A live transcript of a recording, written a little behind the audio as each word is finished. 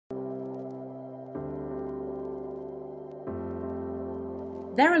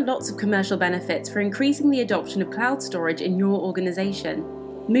There are lots of commercial benefits for increasing the adoption of cloud storage in your organization.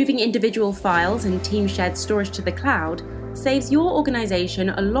 Moving individual files and team-shared storage to the cloud saves your organization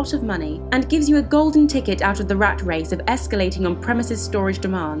a lot of money and gives you a golden ticket out of the rat race of escalating on-premises storage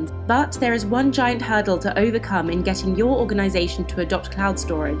demands. But there is one giant hurdle to overcome in getting your organization to adopt cloud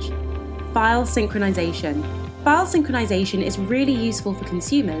storage: file synchronization. File synchronization is really useful for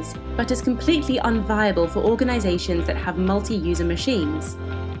consumers, but is completely unviable for organizations that have multi-user machines.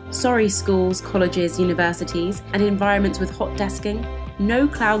 Sorry, schools, colleges, universities, and environments with hot desking, no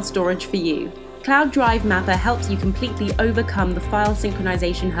cloud storage for you. Cloud Drive Mapper helps you completely overcome the file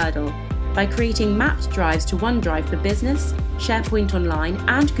synchronization hurdle by creating mapped drives to OneDrive for Business, SharePoint Online,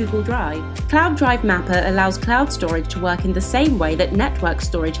 and Google Drive. Cloud Drive Mapper allows cloud storage to work in the same way that network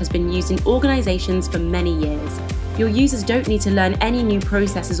storage has been used in organizations for many years. Your users don't need to learn any new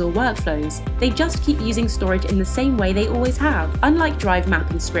processes or workflows. They just keep using storage in the same way they always have, unlike drive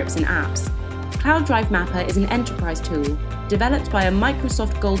mapping scripts and apps. Cloud Drive Mapper is an enterprise tool developed by a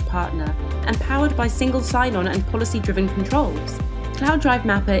Microsoft Gold partner and powered by single sign-on and policy-driven controls. Cloud Drive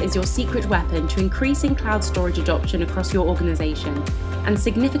Mapper is your secret weapon to increasing cloud storage adoption across your organization and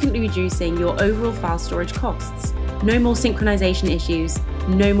significantly reducing your overall file storage costs. No more synchronization issues,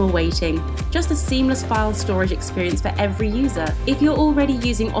 no more waiting, just a seamless file storage experience for every user. If you're already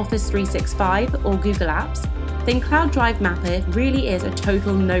using Office 365 or Google Apps, then Cloud Drive Mapper really is a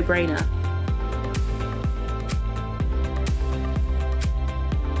total no-brainer.